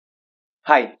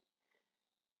Hi,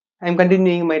 I'm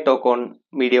continuing my talk on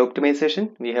media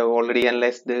optimization. We have already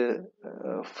analyzed the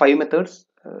five methods.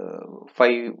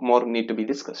 Five more need to be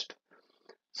discussed.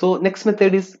 So next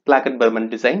method is Plackett-Berman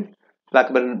design.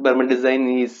 Plackett-Berman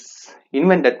design is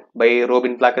invented by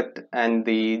Robin Plackett and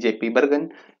the J.P. Bergen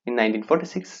in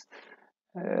 1946,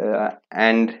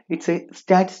 and it's a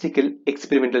statistical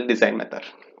experimental design method.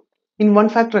 In one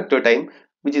factor at a time,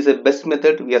 which is a best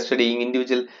method, we are studying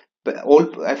individual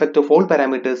all effect of all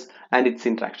parameters and its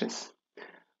interactions.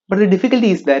 But the difficulty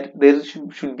is that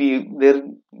there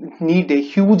need a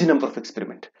huge number of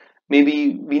experiment.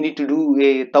 Maybe we need to do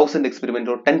 1,000 experiment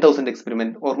or 10,000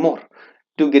 experiment or more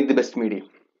to get the best medium,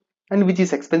 and which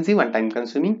is expensive and time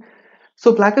consuming.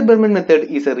 So Plackett-Berman method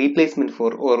is a replacement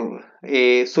for or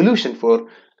a solution for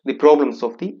the problems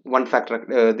of the one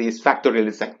factor this factorial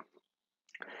design.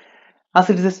 As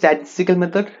it is a statistical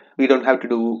method, we don't have to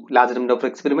do large number of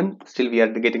experiment. Still, we are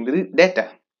getting the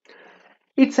data.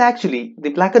 It's actually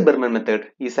the Plackett-Berman method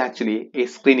is actually a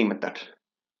screening method.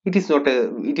 It is not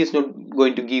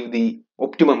going to give the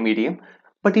optimum medium,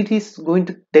 but it is going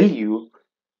to tell you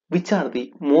which are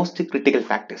the most critical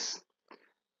factors.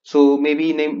 So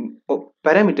maybe name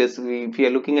parameters. If you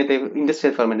are looking at a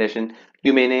industrial fermentation,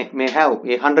 you may have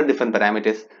 100 different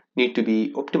parameters need to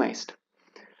be optimized,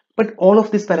 but all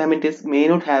of these parameters may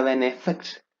not have an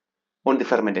effect on the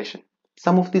fermentation.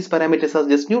 Some of these parameters are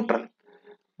just neutral,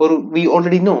 or we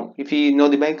already know. If you know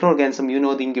the microorganism, you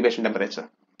know the incubation temperature.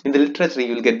 In the literature,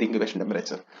 you will get the incubation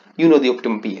temperature. You know the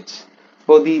optimum pH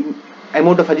or the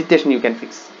amount of agitation you can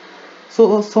fix.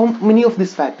 So many of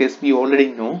these factors we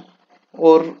already know,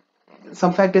 or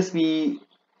some factors we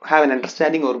have an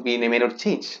understanding or we may not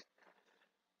change.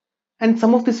 And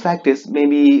some of these factors may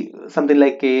be something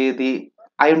like the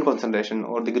iron concentration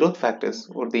or the growth factors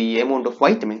or the amount of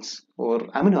vitamins or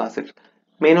amino acids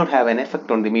may not have an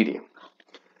effect on the medium.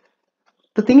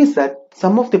 The thing is that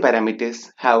some of the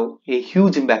parameters have a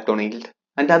huge impact on yield,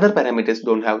 and other parameters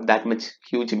don't have that much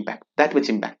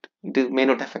impact. May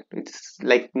not affect. It's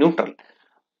like neutral.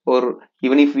 Or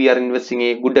even if we are investing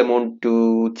a good amount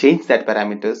to change that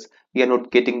parameters, we are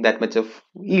not getting that much of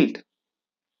yield.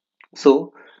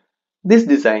 So this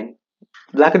design,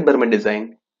 Blackett-Berman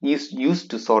design, is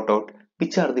used to sort out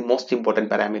which are the most important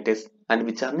parameters and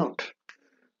which are not.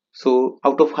 So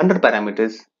out of 100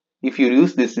 parameters, if you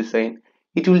use this design,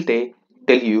 it will tell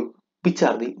you which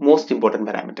are the most important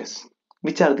parameters,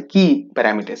 which are the key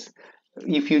parameters.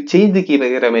 If you change the key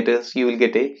parameters, you will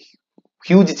get a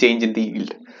huge change in the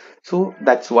yield. So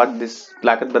that's what this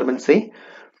Blackett-Berman say.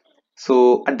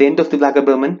 So at the end of the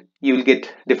Blackett-Berman, you will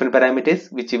get different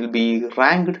parameters which will be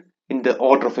ranked in the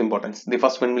order of importance. The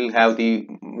first one will have will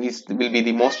be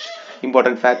the most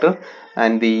important factor,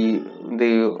 and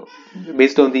the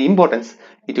based on the importance,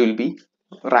 it will be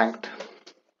ranked.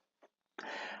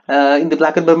 In the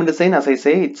Blackett-Berman design, as I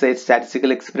say, it's a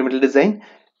statistical experimental design.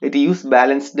 It uses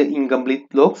balanced incomplete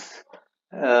logs.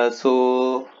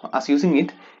 So as using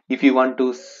it, if you want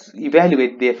to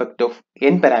evaluate the effect of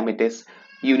n parameters,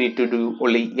 you need to do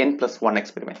only n plus 1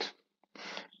 experiment.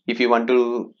 If you want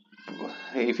to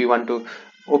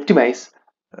optimize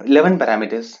 11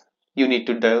 parameters, you need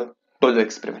to do 12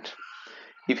 experiment.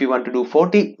 If you want to do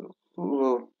 40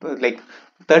 like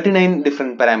 39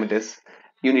 different parameters,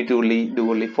 you need to do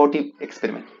only 40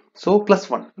 experiment. So plus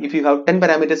 1. If you have 10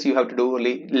 parameters, you have to do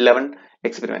only 11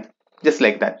 experiment. Just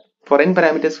like that. For n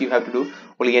parameters, you have to do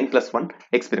only n plus 1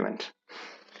 experiment.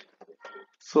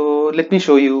 So let me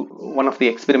show you one of the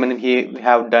experiment we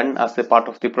have done as a part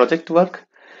of the project work.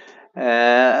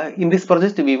 In this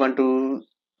project, we want to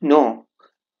know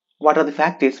what are the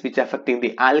factors which are affecting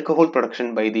the alcohol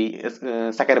production by the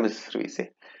Saccharomyces cerevisiae.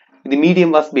 The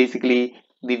medium was basically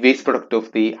the waste product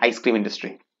of the ice cream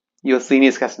industry. Your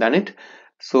seniors has done it.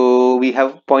 So we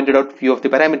have pointed out few of the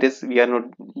parameters. We are not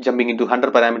jumping into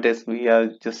 100 parameters. We are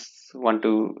just want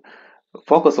to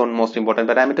focus on most important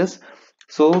parameters.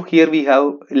 So here we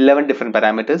have 11 different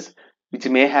parameters which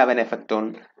may have an effect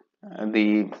on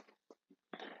the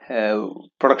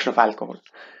production of alcohol.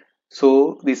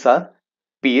 So these are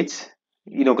pH,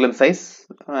 inoculum size,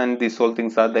 and these all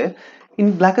things are there.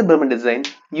 In Blackett-Berman design,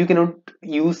 you cannot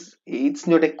use, it's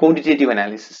not a quantitative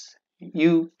analysis.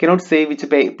 You cannot say which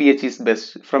pH is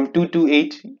best. From 2 to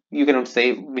 8, you cannot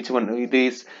say which one.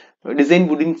 This design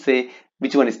wouldn't say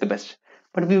which one is the best.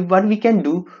 But what we can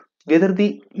do, whether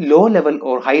the low level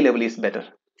or high level is better.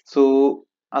 So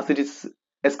as it is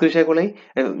Escherichia coli,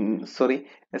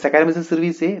 Saccharomyces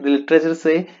cerevisiae, the literature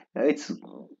say its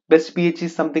best pH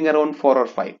is something around 4 or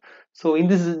 5. So in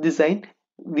this design,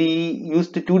 we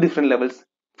used two different levels,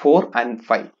 4 and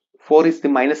 5. 4 is the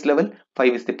minus level,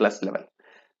 5 is the plus level.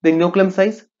 The inoculum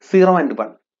size 0 and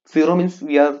 1. 0 means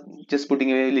we are just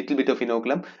putting a little bit of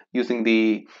inoculum using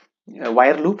the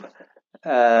wire loop.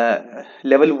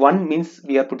 Level 1 means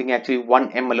we are putting actually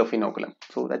 1 ml of inoculum.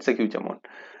 So that's a huge amount.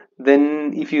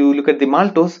 Then if you look at the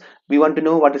maltose, we want to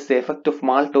know what is the effect of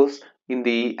maltose in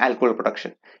the alcohol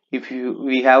production. If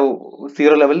we have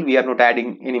 0 level, we are not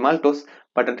adding any maltose,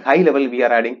 but at high level we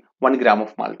are adding 1 gram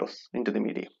of maltose into the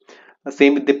medium.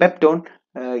 Same with the peptone.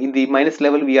 In the minus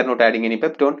level we are not adding any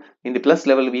peptone. In the plus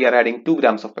level we are adding 2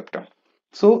 grams of peptone.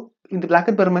 So in the black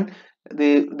peppermint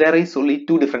there is only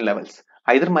two different levels,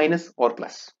 either minus or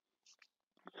plus.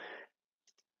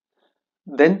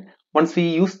 Then once we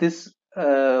use this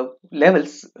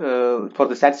levels for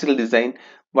the statistical design,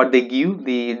 what they give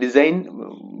the design,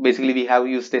 basically we have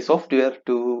used a software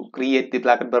to create the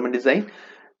black and Burman design.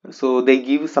 So they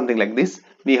give something like this.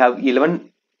 We have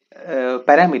 11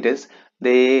 parameters.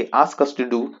 They ask us to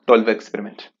do 12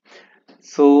 experiment.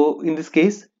 So in this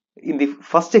case, in the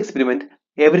first experiment,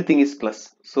 everything is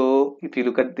plus. So if you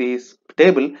look at this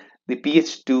table, the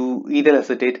pH to ethyl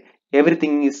acetate,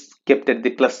 everything is kept at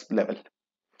the plus level.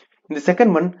 In the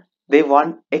second one, they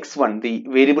want x1, the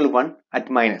variable 1 at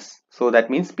minus. So that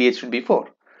means pH should be 4.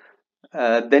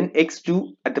 Then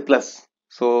x2 at the plus.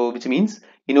 So which means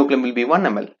inoculum will be 1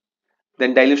 ml.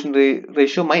 Then dilution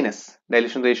ratio minus.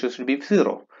 Dilution ratio should be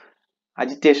 0.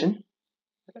 Agitation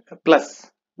plus.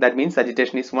 That means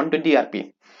agitation is 120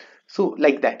 rpm. So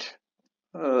like that.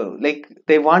 Like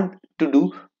they want to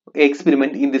do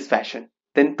experiment in this fashion.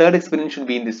 Then third experiment should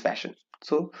be in this fashion.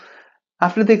 So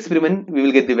after the experiment, we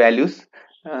will get the values.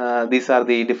 These are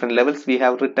the different levels we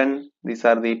have written. These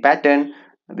are the pattern.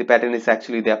 The pattern is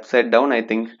actually the upside down, I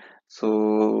think.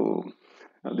 So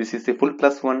this is the full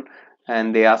plus one,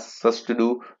 and they ask us to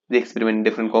do the experiment in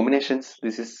different combinations.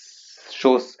 This is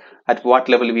shows at what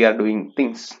level we are doing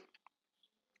things.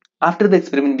 After the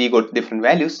experiment, we got different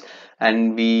values,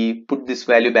 and we put this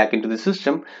value back into the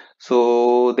system.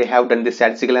 So they have done the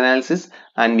statistical analysis,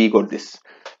 and we got this.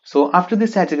 So after the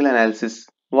statistical analysis,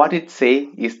 what it say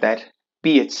is that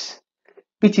pH,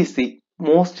 which is the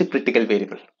most critical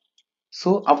variable.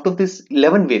 So out of these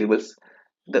 11 variables,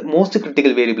 the most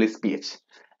critical variable is pH,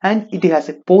 and it has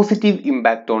a positive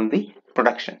impact on the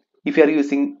production. If you are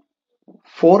using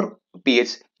 4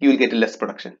 pH, you will get a less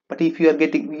production. But if you are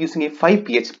using a 5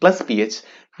 pH plus pH,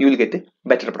 you will get a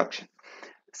better production.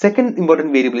 Second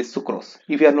important variable is sucrose.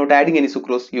 If you are not adding any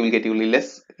sucrose, you will get only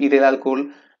less ethyl alcohol.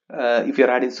 If you are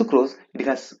adding sucrose, it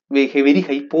has a very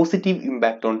high positive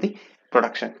impact on the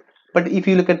production. But if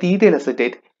you look at the ethyl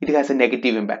acetate, it has a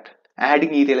negative impact.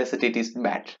 Adding ethyl acetate is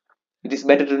bad. It is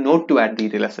better to not to add the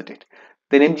ethyl acetate.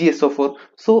 Then MgSO4.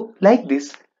 So like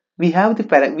this, we have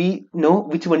the we know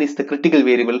which one is the critical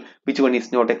variable, which one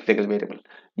is not a critical variable.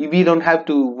 We don't have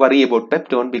to worry about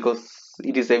peptone because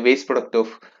it is a waste product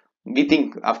of, we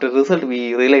think after result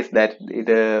we realize that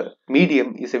the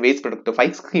medium is a waste product of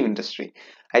ice cream industry.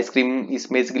 Ice cream is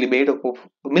basically made up of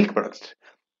milk products.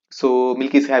 So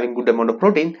milk is having good amount of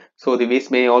protein, so the waste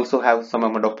may also have some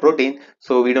amount of protein,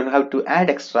 so we don't have to add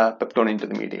extra peptone into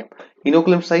the medium.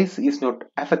 Inoculum size is not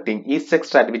affecting. Yeast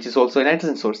extract, which is also a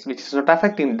nitrogen source, which is not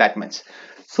affecting that much.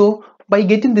 So by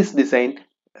getting this design,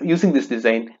 using this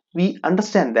design, we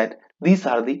understand that these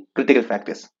are the critical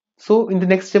factors. So in the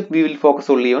next step, we will focus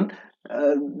only on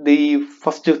the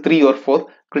first 3 or 4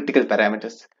 critical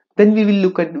parameters. Then we will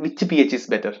look at which pH is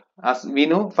better. As we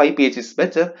know, 5 pH is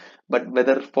better, but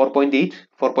whether 4.8,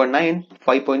 4.9,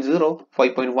 5.0,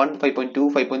 5.1, 5.2,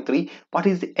 5.3, what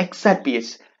is the exact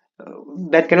pH?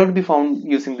 That cannot be found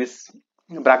using this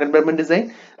bracket Berman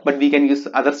design, but we can use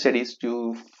other studies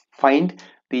to find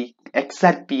the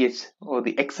exact pH or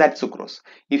the exact sucrose.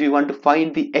 If you want to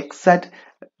find the exact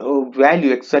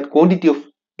value, exact quantity of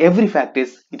every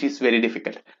factors, it is very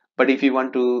difficult. But if you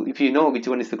want to, if you know which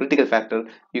one is the critical factor,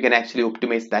 you can actually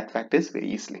optimize that factors very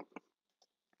easily.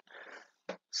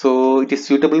 So it is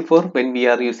suitable for when we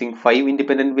are using 5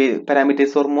 independent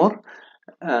parameters or more.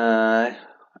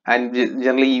 And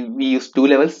generally we use 2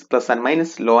 levels, plus and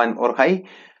minus, low and or high.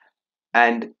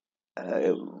 And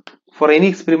for any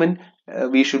experiment,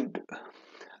 we should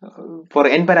for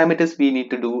n parameters we need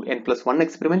to do n plus 1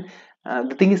 experiment.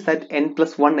 The thing is that n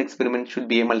plus 1 experiment should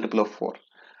be a multiple of 4.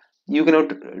 You cannot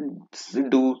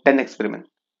do 10 experiment.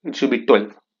 It should be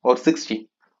 12 or 60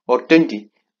 or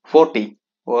 20, 40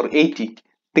 or 80,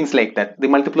 things like that. The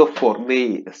multiple of 4,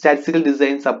 the statistical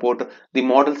design support, the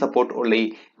model support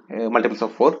only multiples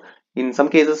of 4. In some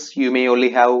cases you may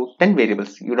only have 10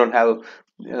 variables, you don't have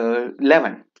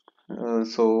 11.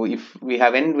 So if we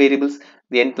have n variables,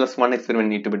 the n plus 1 experiment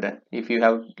need to be done. If you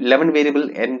have 11 variable,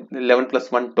 n 11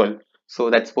 plus 1 12, so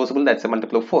that's possible, that's a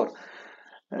multiple of 4.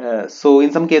 So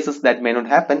in some cases that may not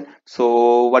happen.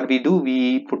 So what we do,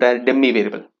 we put a dummy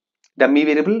variable. Dummy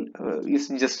variable is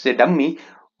just a dummy,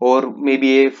 or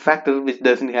maybe a factor which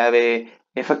doesn't have a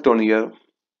effect on your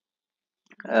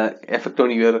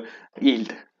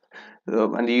yield.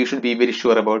 And you should be very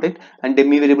sure about it. And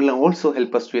dummy variable also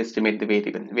help us to estimate the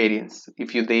variance.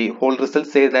 If you the whole result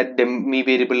say that dummy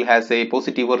variable has a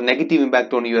positive or negative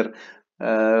impact on your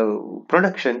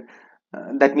production,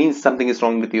 that means something is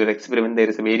wrong with your experiment. There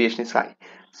is a variation is high.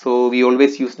 So we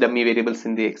always use dummy variables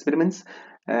in the experiments.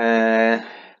 Another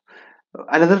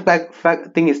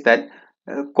thing is that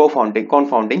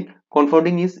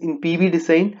confounding is in PV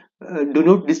design. Do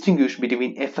not distinguish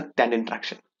between effect and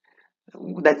interaction.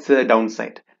 That's a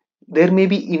downside. There may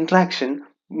be interaction,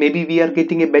 maybe we are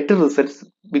getting a better results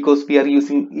because we are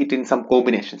using it in some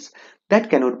combinations that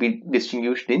cannot be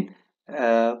distinguished in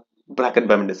bracket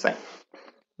Berman design.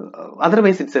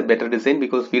 Otherwise it's a better design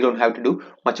because we don't have to do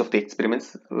much of the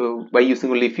experiments. By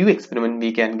using only few experiments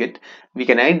we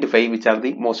can identify which are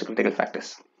the most critical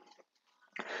factors.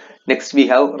 Next we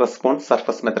have response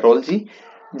surface methodology.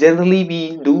 Generally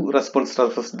we do response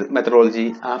surface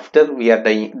methodology after we are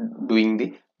doing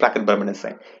the bracket Berman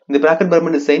design. In the bracket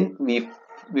Berman design we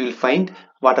will find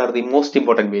what are the most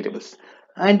important variables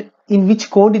and in which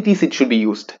quantities it should be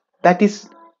used. That is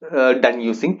done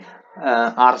using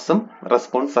RSM,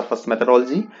 response surface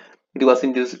methodology. It was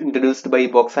introduced by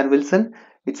Box and Wilson.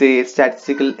 It's a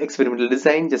statistical experimental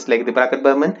design just like the bracket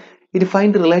Berman. It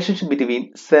finds the relationship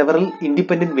between several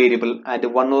independent variable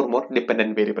and one or more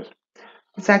dependent variable.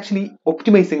 It's actually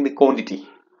optimizing the quantity.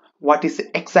 What is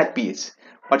the exact pH?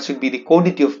 What should be the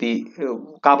quantity of the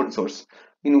carbon source?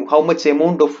 How much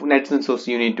amount of nitrogen source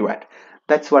you need to add.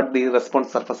 That's what the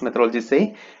response surface methodology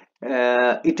say.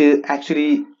 It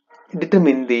actually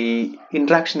determine the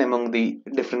interaction among the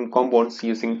different compounds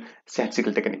using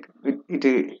statistical technique.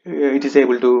 It is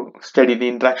able to study the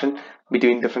interaction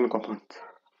between different compounds.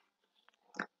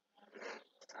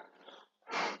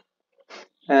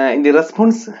 In the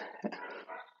response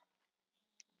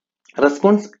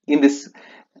in this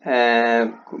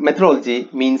methodology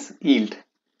means yield.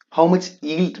 How much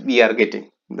yield we are getting.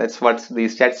 That's what the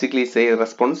statistically say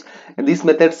response. And these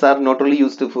methods are not only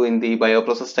used for in the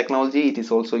bioprocess technology, it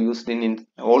is also used in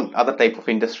all other type of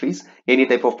industries, any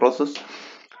type of process.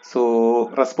 So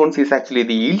response is actually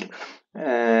the yield,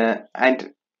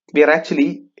 and we are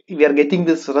getting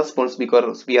this response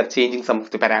because we are changing some of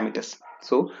the parameters.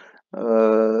 So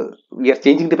we are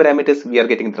changing the parameters, we are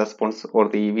getting the response, or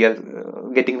we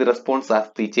are getting the response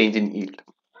as the change in yield.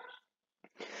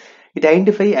 It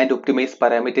identify and optimize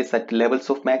parameters at levels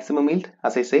of maximum yield.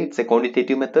 As I say, it's a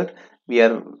quantitative method. We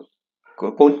are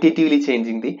quantitatively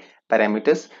changing the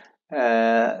parameters.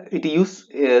 It use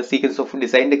a sequence of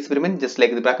designed experiment, just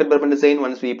like the bracket Berman design.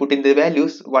 Once we put in the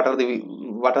values, what are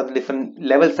the different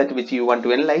levels at which you want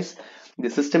to analyze, the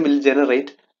system will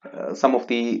generate some of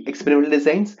the experimental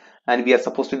designs, and we are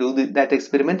supposed to do that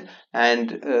experiment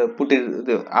and put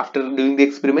it after doing the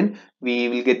experiment we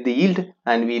will get the yield,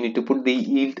 and we need to put the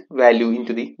yield value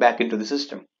into the back into the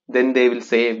system. Then they will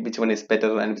say which one is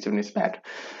better and which one is bad.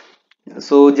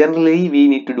 So generally we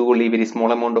need to do only very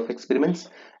small amount of experiments.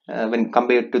 When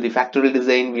compared to the factorial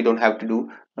design, we don't have to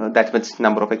do that much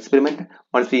number of experiment.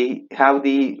 Once we have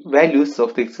the values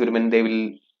of the experiment, they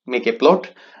will make a plot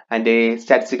and a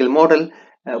statistical model.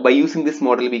 By using this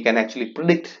model, we can actually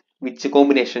predict which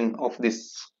combination of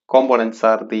these components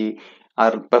are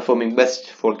performing best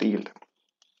for the yield.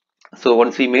 So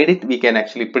once we made it, we can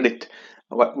actually predict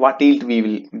what yield we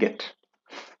will get.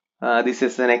 This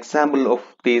is an example of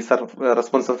the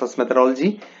response surface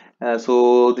methodology.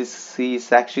 So this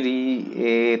is actually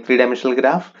a three-dimensional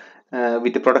graph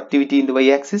with the productivity in the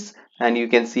y-axis, and you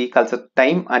can see culture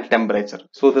time and temperature.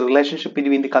 So the relationship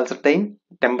between the culture time,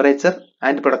 temperature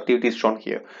and productivity is shown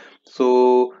here.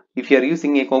 So if you are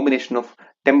using a combination of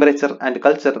temperature and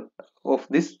culture of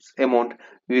this amount,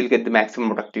 you will get the maximum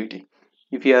productivity.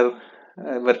 If you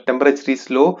are where temperature is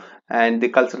low and the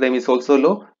culture time is also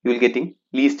low, you will getting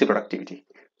least productivity.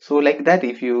 So like that,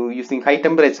 if you using high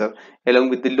temperature along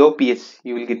with the low pH,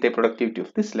 you will get a productivity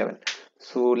of this level.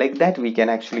 So like that we can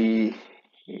actually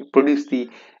produce the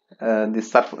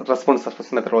response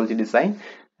surface methodology design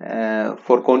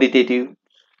for quantitative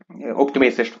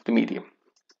optimization of the medium.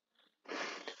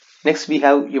 Next we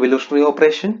have evolutionary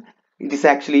operation. It is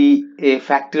actually a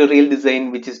factorial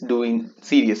design which is doing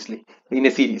seriously in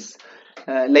a series.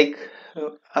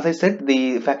 As I said,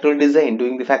 the factorial design,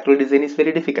 doing the factorial design is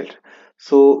very difficult.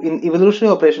 So in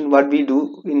evolutionary operation, what we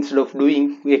do, instead of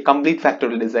doing a complete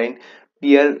factorial design,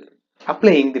 we are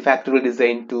applying the factorial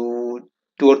design to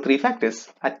 2 or 3 factors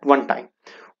at one time.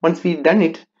 Once we've done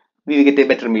it, we will get a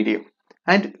better medium.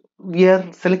 And we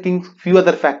are selecting few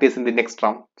other factors in the next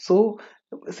round. So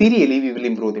serially we will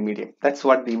improve the medium. That's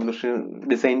what the evolution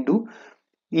design do.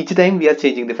 Each time we are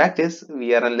changing the factors,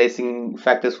 we are analyzing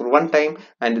factors for one time,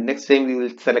 and the next time we will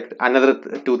select another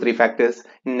two, three factors.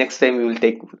 Next time we will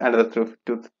take another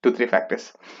two, three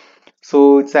factors.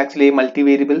 So it's actually a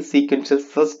multivariable sequential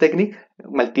search technique.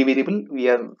 Multivariable, we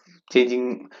are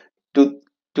changing two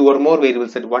or more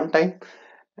variables at one time.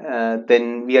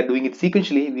 Then we are doing it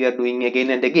sequentially. We are doing again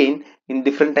and again in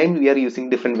different time. We are using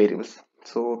different variables.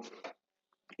 So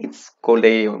it's called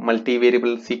a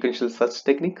multivariable sequential search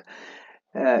technique.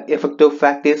 Effect of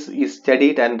factors is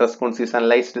studied and response is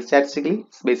analyzed statistically.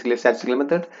 It's basically a statistical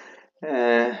method.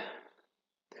 Uh,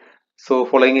 so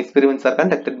following experiments are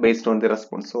conducted based on the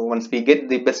response. So once we get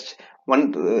the best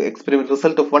one experiment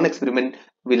result of one experiment,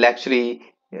 we'll actually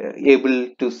able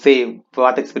to say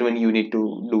what experiment you need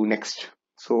to do next.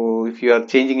 So if you are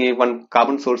changing a one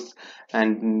carbon source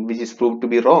and which is proved to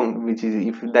be wrong, which is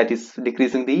if that is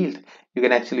decreasing the yield, you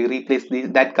can actually replace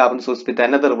that carbon source with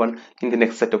another one in the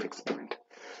next set of experiment.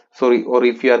 So, or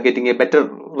if you are getting a better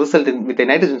result with a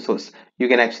nitrogen source, you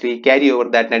can actually carry over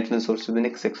that nitrogen source to the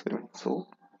next experiment. So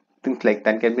things like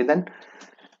that can be done.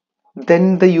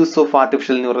 Then the use of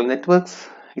artificial neural networks.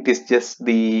 It is just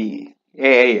the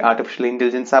AI, artificial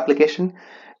intelligence application.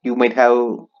 You might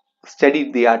have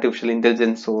studied the artificial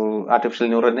intelligence or artificial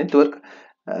neural network.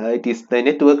 It is the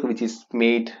network which is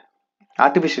made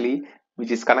artificially,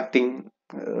 which is connecting,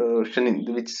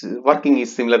 which working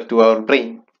is similar to our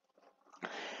brain.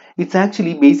 It's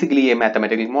actually basically a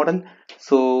mathematical model.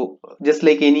 So just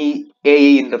like any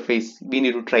AI interface, we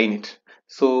need to train it.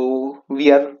 So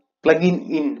we are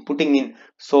putting in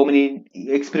so many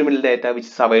experimental data which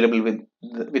is available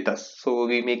with us. So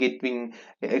we may get in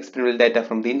experimental data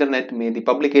from the internet, maybe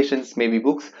publications, maybe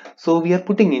books. So we are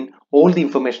putting in all the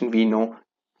information we know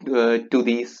to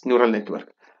this neural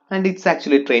network, and it's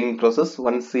actually a training process.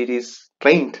 Once it is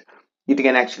trained, it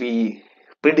can actually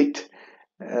predict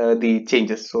the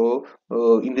changes. So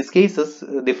in these cases,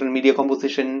 different media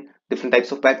composition, different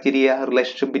types of bacteria,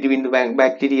 relationship between the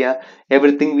bacteria,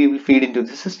 everything we will feed into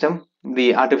the system,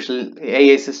 the artificial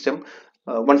AI system.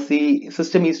 Once the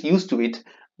system is used to it,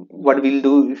 what we'll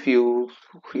do, if you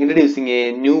introducing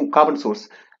a new carbon source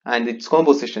and its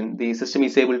composition, the system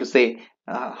is able to say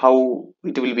how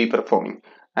it will be performing,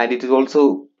 and it is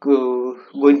also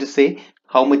going to say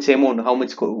how much amount,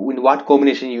 in what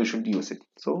combination you should use it.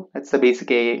 So that's the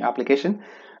basic AI application.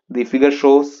 The figure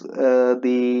shows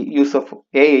the use of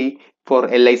AI for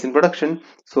LIs in production.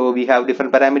 So we have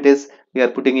different parameters, we are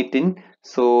putting it in.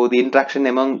 So the interaction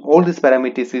among all these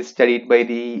parameters is studied by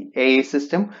the AI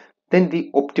system. Then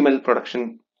the optimal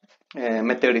production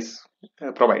method is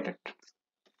provided.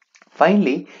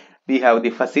 Finally, we have the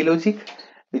fuzzy logic,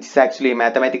 which is actually a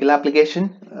mathematical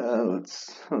application.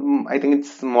 I think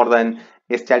it's more than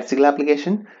a statistical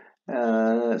application.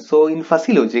 So in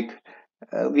fuzzy logic,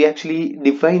 we actually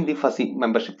define the fuzzy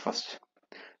membership first.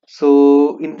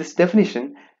 So in this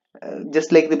definition,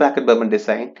 just like the Bracket-Berman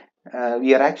design,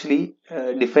 we are actually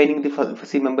defining the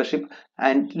fuzzy membership,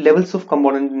 and levels of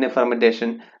component in a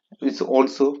fermentation is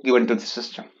also given to the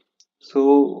system.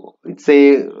 So it's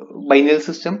a binary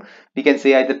system. We can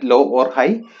say either low or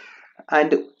high,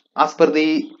 and as per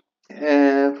the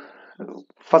uh,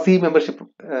 fuzzy membership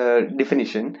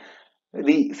definition,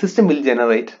 the system will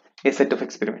generate a set of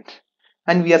experiment,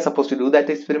 and we are supposed to do that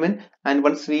experiment. And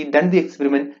once we done the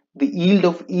experiment, the yield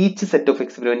of each set of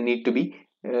experiment need to be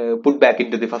put back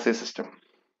into the fuzzy system.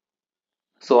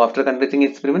 So after conducting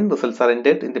experiment, results are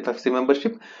entered in the fuzzy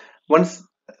membership. Once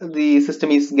the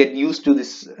system is get used to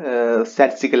this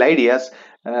statistical ideas,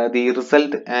 the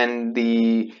result and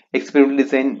the experimental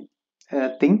design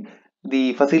thing,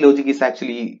 the fuzzy logic is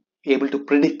actually able to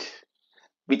predict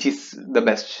which is the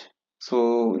best.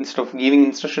 So instead of giving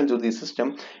instruction to the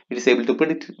system, it is able to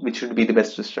predict which should be the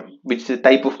best system, which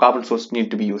type of carbon source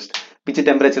need to be used, which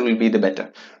temperature will be the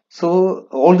better. So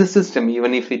all the system,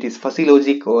 even if it is fuzzy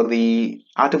logic or the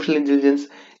artificial intelligence,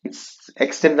 it's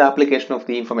extend the application of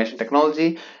the information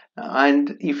technology.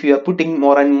 And if you are putting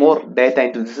more and more data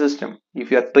into the system,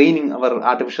 if you are training our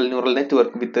artificial neural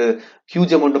network with a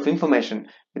huge amount of information,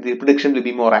 the prediction will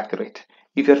be more accurate.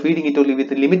 If you are feeding it only with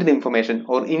limited information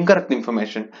or incorrect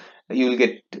information, you will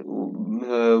get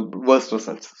worse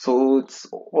results. So it's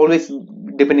always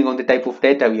depending on the type of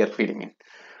data we are feeding in.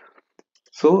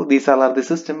 So these all are the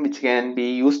system which can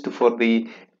be used for the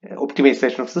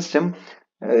optimization of system,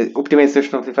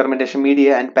 optimization of the fermentation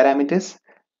media and parameters.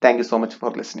 Thank you so much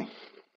for listening.